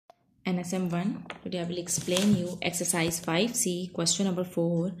NSM1. Today I will explain you exercise 5C, question number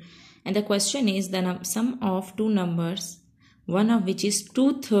 4. And the question is the sum of two numbers, one of which is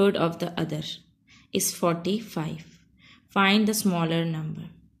 2/3 of the other, is 45. Find the smaller number.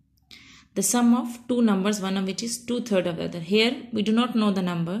 The sum of two numbers, one of which is 2/3 of the other. Here we do not know the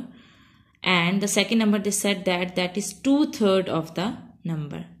number. And the second number they said that is 2/3 of the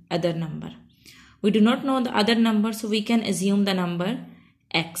number, other number. We do not know the other number, so we can assume the number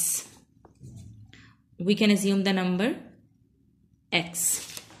x. We can assume the number x.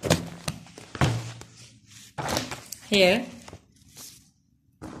 Here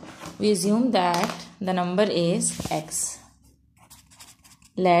we assume that the number is x.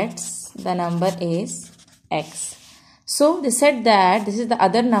 The number is x. So they said that this is the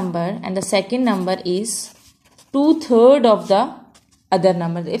other number and the second number is 2/3 of the other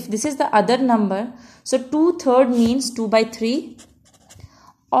number. If this is the other number, so 2/3 means 2/3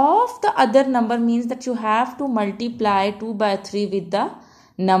 of the other number, means that you have to multiply 2/3 with the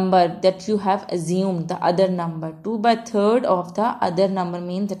number that you have assumed, the other number. 2/3 of the other number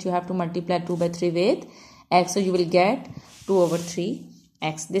means that you have to multiply 2/3 with x, so you will get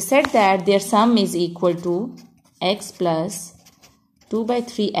 2/3x. They said that their sum is equal to x plus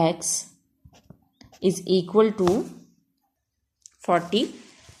 2/3x is equal to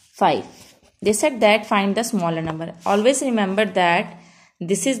 45. They said that find the smaller number. Always remember that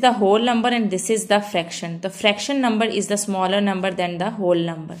this is the whole number and this is the fraction. The fraction number is the smaller number than the whole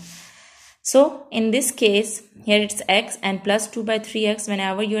number. So in this case, here it's x and plus 2/3x.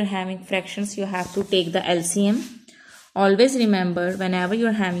 Whenever you are having fractions, you have to take the LCM. Always remember, whenever you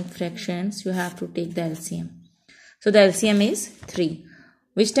are having fractions, you have to take the LCM. So the LCM is 3.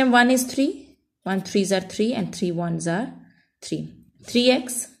 Which time 1 is 3? 1 3s are 3 and 3 1s are 3.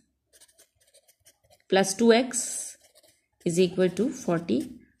 3x plus 2x is equal to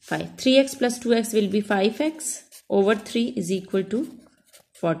 45. 3x plus 2x will be 5x over 3 is equal to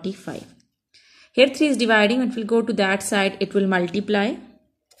 45. Here 3 is dividing. When it will go to that side, it will multiply.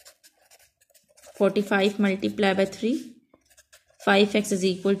 45 multiply by 3. 5x is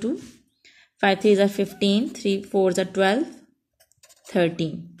equal to 5 3s are 15, 3 4s are 12,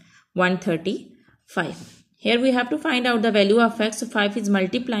 13, 135. Here we have to find out the value of x. So 5 is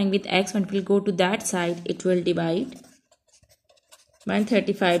multiplying with x. When it will go to that side, it will divide.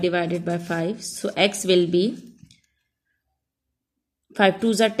 135 divided by 5. So x will be 5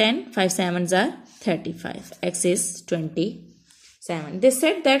 2s are 10, 5 7s are 35. X is 27. They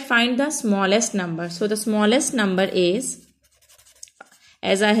said that find the smallest number. So the smallest number is,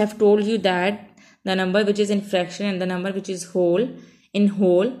 as I have told you, that the number which is in fraction and the number which is whole, in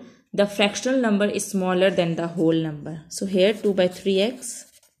whole, the fractional number is smaller than the whole number. So here 2/3x.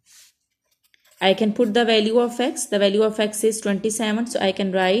 I can put the value of x. The value of x is 27. So I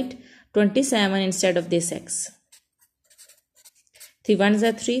can write 27 instead of this x. 3 1s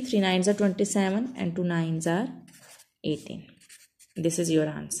are 3, 3 9s are 27 and 2 9s are 18. This is your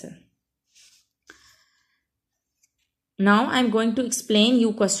answer. Now I am going to explain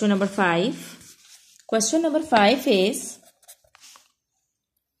you question number 5. Question number 5 is,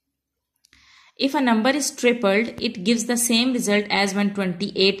 if a number is tripled, it gives the same result as when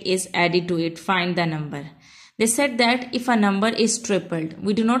 28 is added to it. Find the number. They said that if a number is tripled,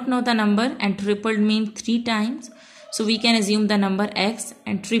 we do not know the number, and tripled mean 3 times. So we can assume the number x,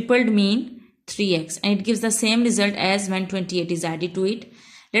 and tripled mean 3x, and it gives the same result as when 28 is added to it.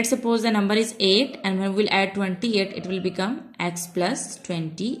 Let's suppose the number is 8, and when we will add 28, it will become x plus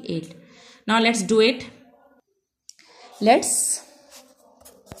 28. Now let's do it.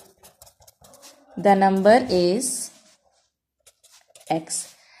 The number is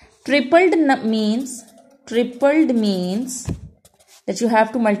x. Tripled means that you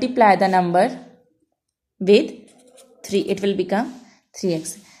have to multiply the number with 3. It will become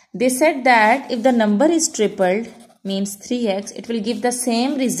 3x. They said that if the number is tripled, means 3x, it will give the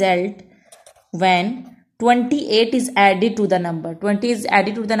same result when 28 is added to the number. 20 is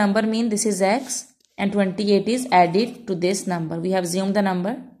added to the number means this is x, and 28 is added to this number. We have assumed the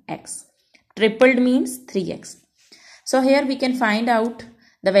number x. Tripled means 3x. So here we can find out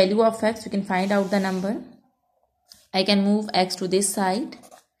the value of x. We can find out the number. I can move x to this side.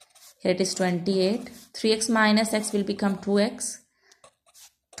 Here it is 28. 3x minus x will become 2x.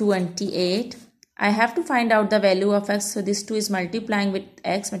 28. I have to find out the value of x. So this 2 is multiplying with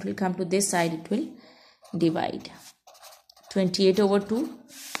x. When it will come to this side, it will divide. 28 over 2.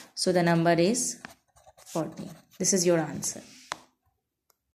 So the number is 40. This is your answer.